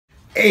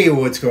Hey,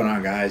 what's going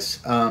on, guys?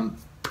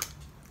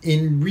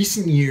 In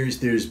recent years,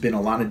 there's been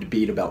a lot of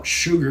debate about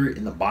sugar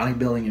in the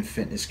bodybuilding and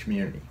fitness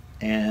community.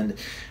 And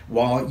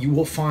while you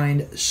will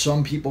find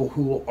some people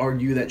who will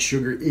argue that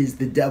sugar is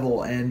the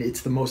devil and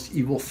it's the most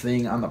evil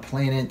thing on the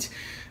planet,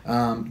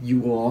 you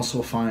will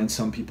also find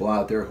some people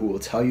out there who will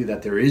tell you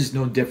that there is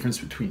no difference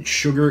between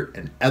sugar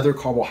and other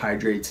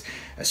carbohydrates,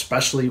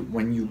 especially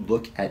when you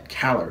look at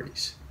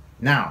calories.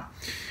 Now,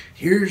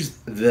 here's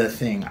the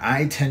thing.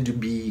 I tend to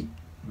be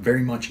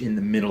very much in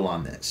the middle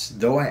on this.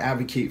 Though I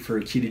advocate for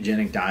a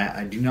ketogenic diet,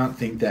 I do not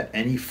think that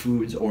any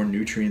foods or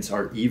nutrients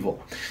are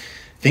evil.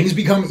 Things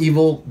become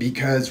evil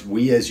because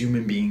we as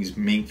human beings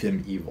make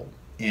them evil.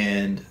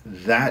 And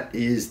that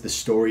is the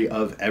story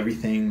of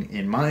everything,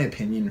 in my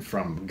opinion,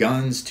 from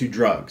guns to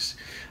drugs.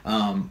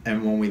 And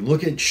when we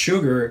look at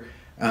sugar,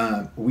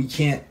 we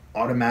can't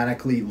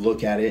automatically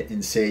look at it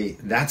and say,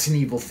 that's an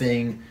evil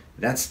thing,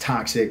 that's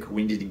toxic,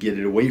 we need to get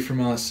it away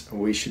from us,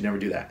 we should never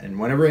do that. And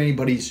whenever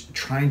anybody's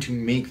trying to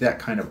make that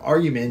kind of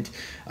argument,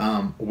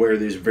 where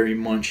there's very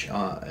much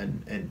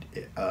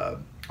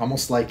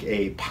almost like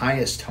a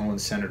pious tone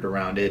centered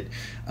around it,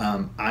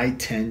 I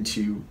tend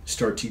to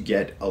start to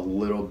get a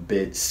little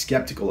bit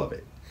skeptical of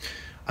it.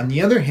 On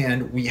the other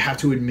hand, we have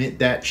to admit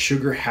that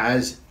sugar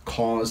has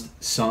caused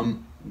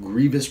some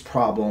grievous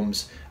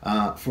problems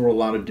for a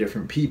lot of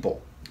different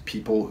people.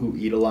 People who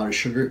eat a lot of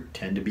sugar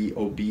tend to be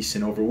obese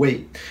and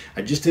overweight.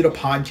 I just did a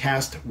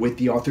podcast with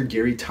the author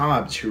Gary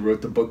Taubes, who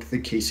wrote the book The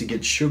Case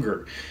Against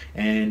Sugar,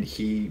 and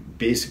he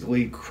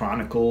basically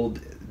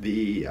chronicled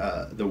the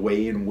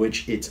way in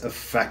which it's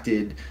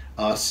affected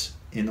us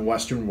in the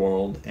Western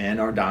world and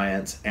our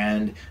diets,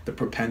 and the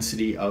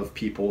propensity of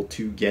people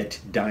to get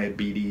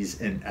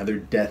diabetes and other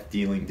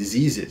death-dealing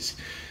diseases.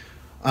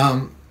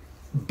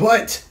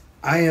 But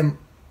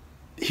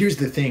here's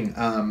the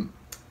thing.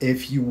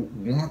 If you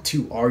want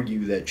to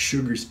argue that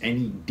sugar's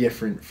any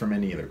different from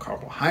any other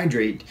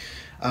carbohydrate,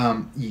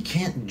 you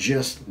can't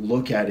just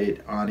look at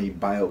it on a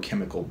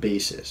biochemical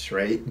basis,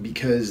 right?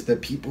 Because the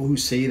people who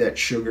say that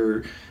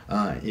sugar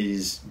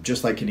is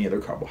just like any other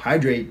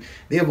carbohydrate,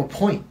 they have a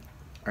point,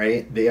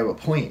 right? They have a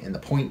point, and the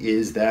point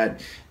is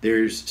that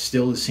there's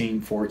still the same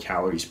 4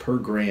 calories per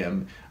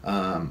gram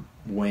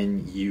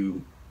when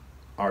you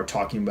are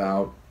talking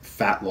about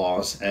fat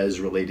loss as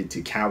related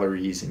to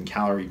calories and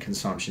calorie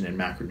consumption and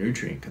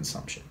macronutrient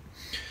consumption.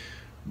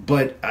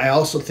 But I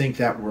also think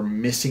that we're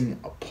missing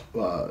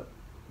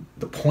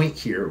the point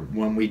here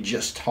when we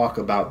just talk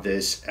about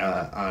this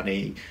on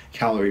a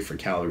calorie for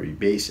calorie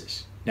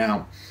basis.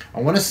 Now,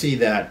 I want to say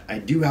that I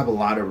do have a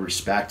lot of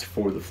respect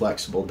for the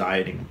flexible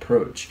dieting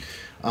approach.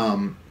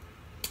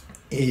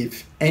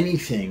 If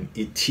anything,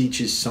 it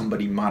teaches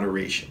somebody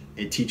moderation.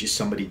 It teaches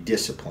somebody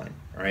discipline,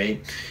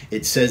 right?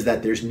 It says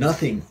that there's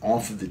nothing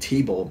off of the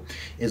table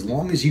as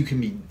long as you can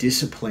be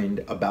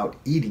disciplined about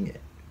eating it,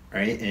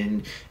 right?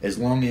 And as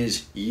long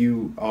as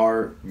you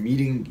are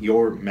meeting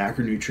your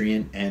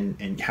macronutrient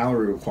and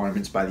calorie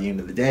requirements by the end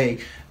of the day,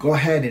 go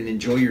ahead and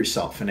enjoy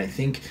yourself. And I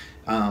think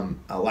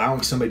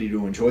allowing somebody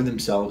to enjoy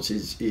themselves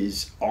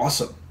is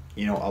awesome.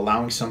 You know,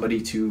 allowing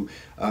somebody to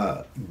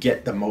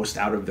get the most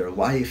out of their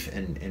life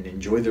and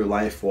enjoy their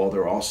life while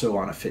they're also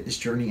on a fitness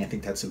journey, I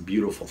think that's a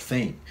beautiful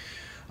thing.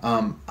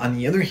 On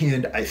the other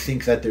hand, I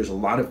think that there's a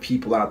lot of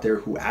people out there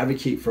who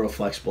advocate for a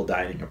flexible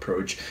dieting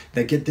approach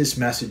that get this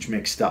message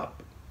mixed up.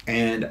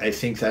 And I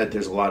think that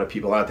there's a lot of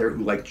people out there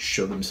who like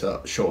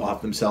to show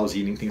off themselves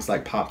eating things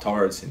like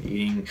Pop-Tarts and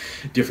eating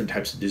different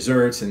types of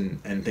desserts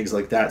and things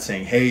like that,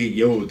 saying, hey,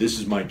 yo, this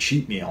is my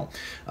cheat meal.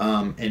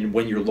 And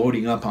when you're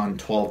loading up on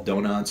 12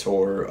 donuts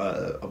or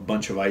a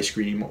bunch of ice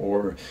cream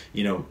or,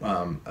 you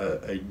know,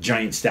 a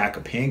giant stack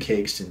of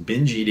pancakes and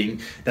binge eating,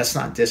 that's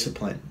not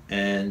discipline.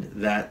 And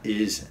that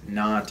is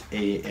not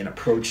an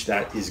approach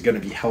that is going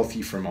to be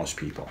healthy for most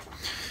people.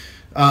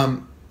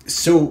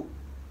 So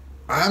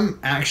I'm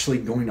actually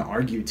going to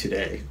argue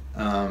today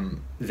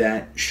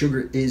that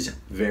sugar is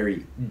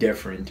very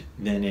different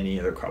than any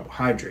other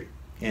carbohydrate.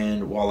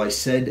 And while I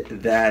said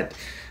that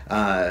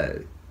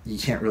you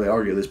can't really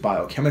argue this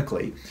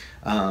biochemically,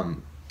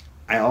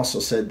 I also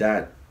said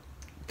that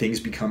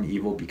things become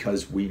evil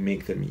because we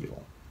make them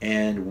evil.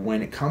 And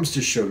when it comes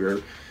to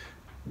sugar,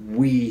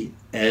 we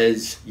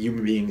as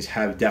human beings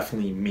have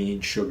definitely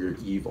made sugar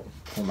evil.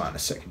 Hold on a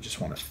second,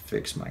 just want to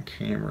fix my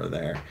camera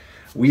there.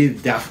 We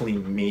have definitely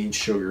made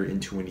sugar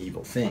into an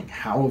evil thing.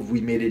 How have we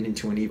made it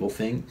into an evil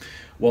thing?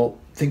 Well,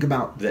 think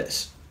about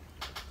this.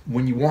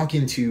 When you walk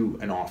into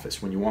an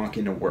office, when you walk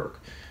into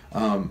work,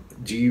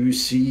 do you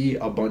see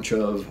a bunch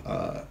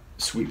of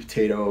sweet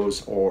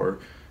potatoes or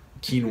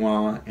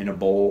quinoa in a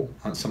bowl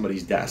on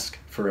somebody's desk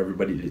for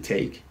everybody to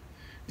take?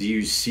 Do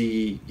you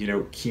see, you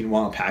know,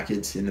 quinoa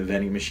packets in the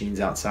vending machines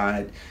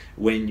outside?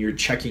 When you're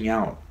checking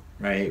out,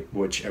 right,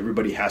 which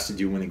everybody has to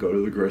do when they go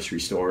to the grocery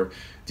store,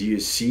 do you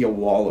see a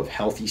wall of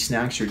healthy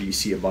snacks or do you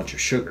see a bunch of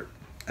sugar?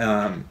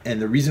 And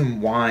the reason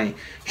why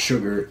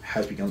sugar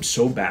has become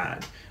so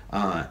bad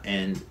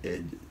and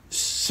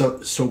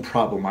so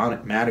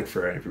problematic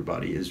for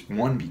everybody is,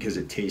 one, because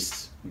it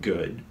tastes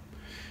good.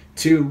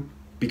 Two,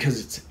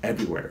 Because it's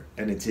everywhere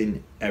and it's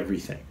in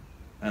everything.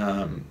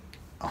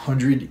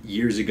 100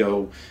 years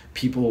ago,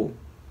 people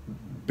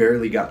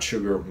barely got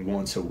sugar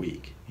once a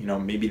week.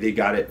 Maybe they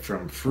got it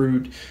from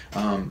fruit.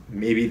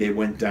 Maybe they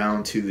went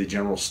down to the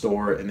general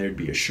store and there'd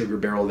be a sugar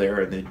barrel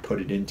there and they'd put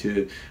it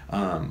into,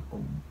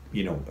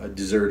 a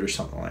dessert or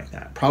something like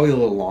that. Probably a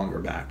little longer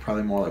back,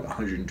 probably more like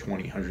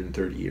 120,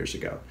 130 years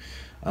ago.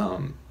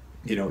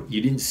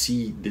 You didn't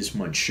see this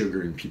much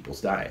sugar in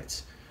people's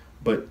diets.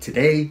 But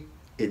today,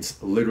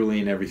 it's literally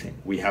in everything.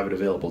 We have it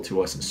available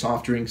to us in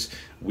soft drinks.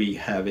 We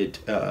have it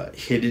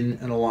hidden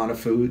in a lot of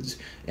foods.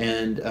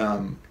 And,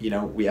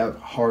 we have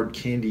hard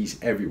candies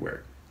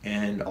everywhere.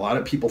 And a lot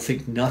of people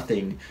think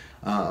nothing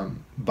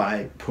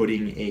by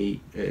putting a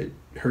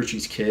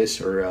Hershey's Kiss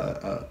or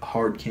a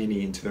hard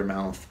candy into their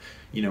mouth,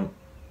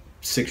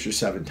 6 or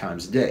 7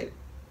 times a day,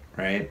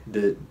 right?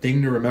 The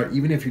thing to remember,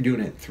 even if you're doing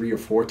it 3 or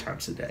 4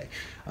 times a day,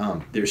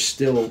 there's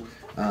still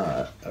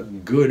a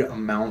good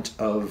amount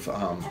of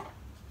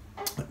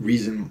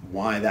reason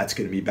why that's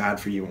going to be bad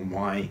for you and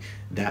why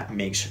that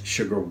makes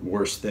sugar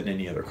worse than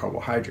any other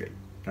carbohydrate,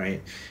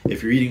 right?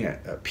 If you're eating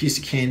a piece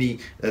of candy,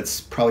 that's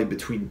probably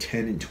between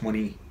 10 and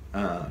 20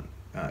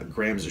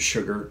 grams of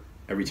sugar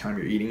every time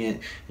you're eating it,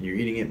 and you're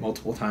eating it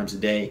multiple times a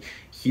day.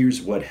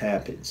 Here's what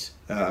happens.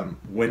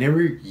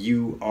 Whenever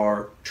you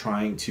are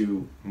trying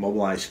to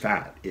mobilize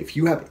fat, if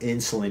you have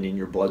insulin in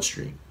your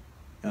bloodstream,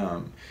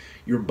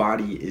 your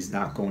body is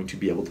not going to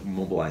be able to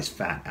mobilize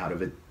fat out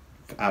of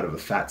a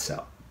fat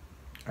cell,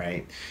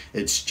 right?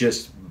 It's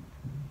just,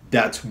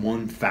 that's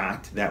one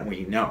fact that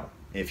we know.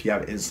 If you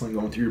have insulin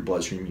going through your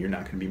bloodstream, you're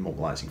not going to be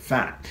mobilizing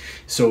fat.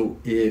 So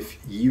if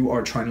you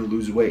are trying to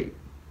lose weight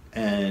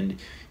and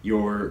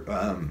you're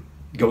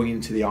going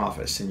into the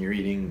office and you're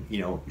eating,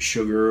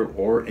 sugar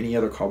or any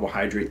other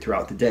carbohydrate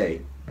throughout the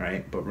day,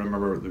 right? But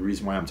remember, the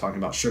reason why I'm talking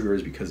about sugar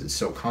is because it's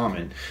so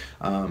common.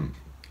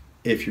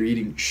 If you're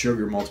eating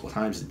sugar multiple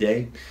times a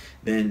day,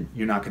 then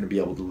you're not going to be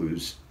able to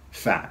lose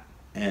fat.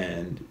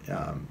 And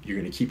you're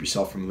going to keep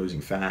yourself from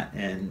losing fat,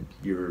 and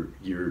you're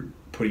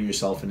putting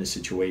yourself in a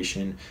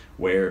situation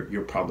where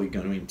you're probably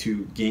going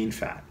to gain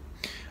fat.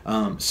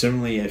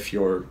 Similarly, if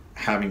you're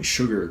having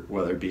sugar,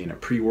 whether it be in a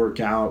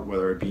pre-workout,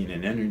 whether it be in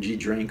an energy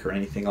drink or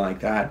anything like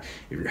that,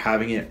 if you're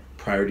having it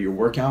prior to your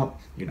workout,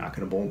 you're not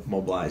going to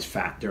mobilize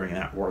fat during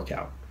that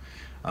workout.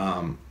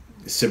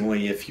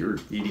 Similarly, if you're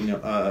eating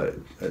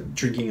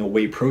drinking a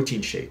whey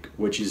protein shake,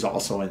 which is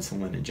also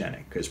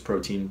insulinogenic, because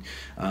protein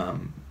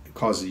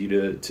causes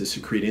you to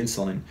secrete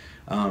insulin,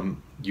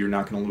 you're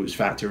not going to lose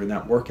fat during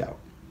that workout.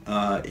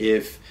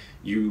 If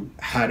you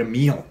had a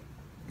meal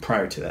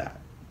prior to that,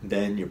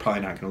 then you're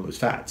probably not going to lose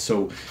fat.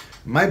 So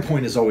my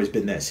point has always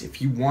been this: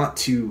 if you want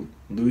to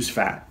lose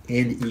fat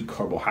and eat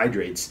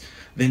carbohydrates,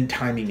 then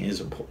timing is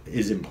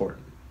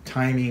important.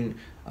 Timing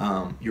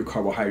your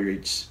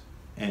carbohydrates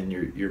and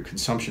your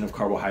consumption of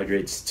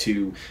carbohydrates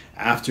to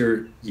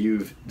after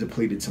you've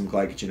depleted some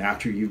glycogen,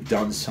 after you've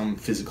done some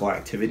physical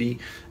activity,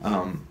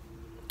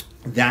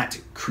 that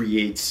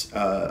creates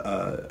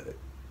an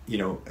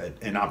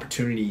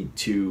opportunity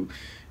to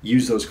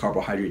use those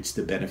carbohydrates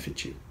to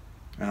benefit you.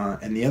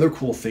 And the other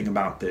cool thing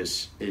about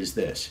this is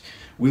this: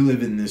 we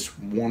live in this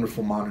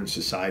wonderful modern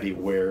society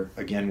where,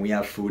 again, we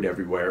have food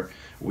everywhere.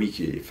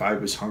 If I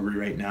was hungry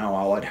right now,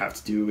 all I'd have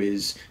to do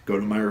is go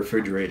to my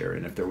refrigerator,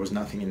 and if there was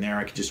nothing in there,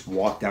 I could just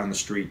walk down the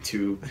street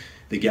to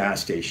the gas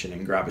station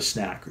and grab a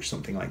snack or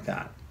something like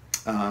that.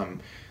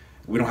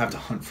 We don't have to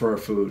hunt for our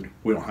food.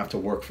 We don't have to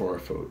work for our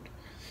food.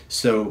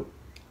 So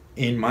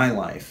in my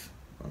life,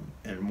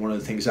 and one of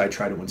the things I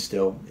try to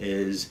instill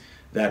is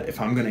that if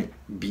I'm going to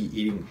be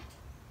eating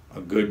a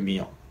good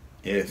meal,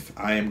 if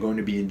I am going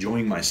to be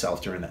enjoying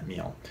myself during that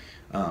meal,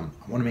 I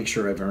want to make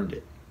sure I've earned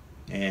it.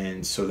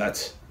 And so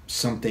that's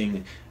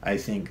something I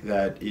think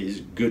that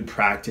is good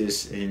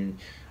practice in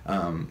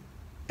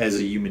as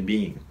a human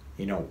being,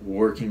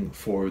 working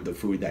for the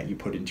food that you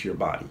put into your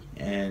body.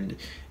 And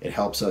it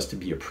helps us to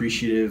be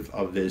appreciative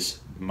of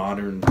this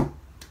modern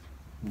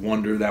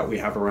wonder that we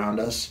have around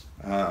us.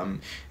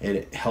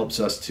 It helps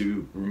us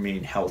to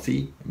remain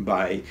healthy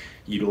by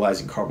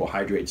utilizing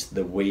carbohydrates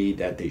the way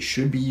that they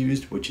should be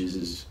used, which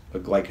is a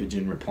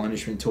glycogen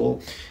replenishment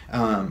tool,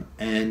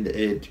 and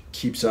it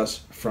keeps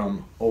us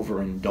from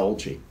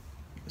overindulging.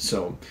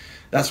 So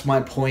that's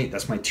my point.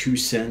 That's my 2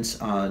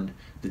 cents on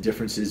the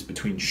differences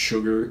between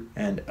sugar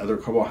and other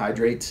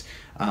carbohydrates.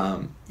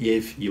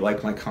 If you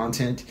like my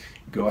content,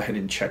 go ahead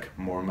and check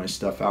more of my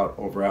stuff out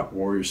over at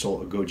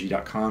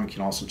warriorsoulagoji.com. You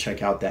can also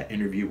check out that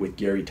interview with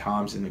Gary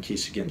Toms in the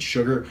case against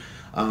sugar.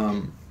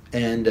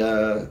 And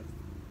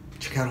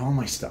check out all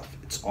my stuff.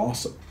 It's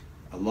awesome.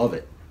 I love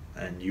it.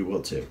 And you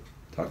will too.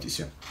 Talk to you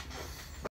soon.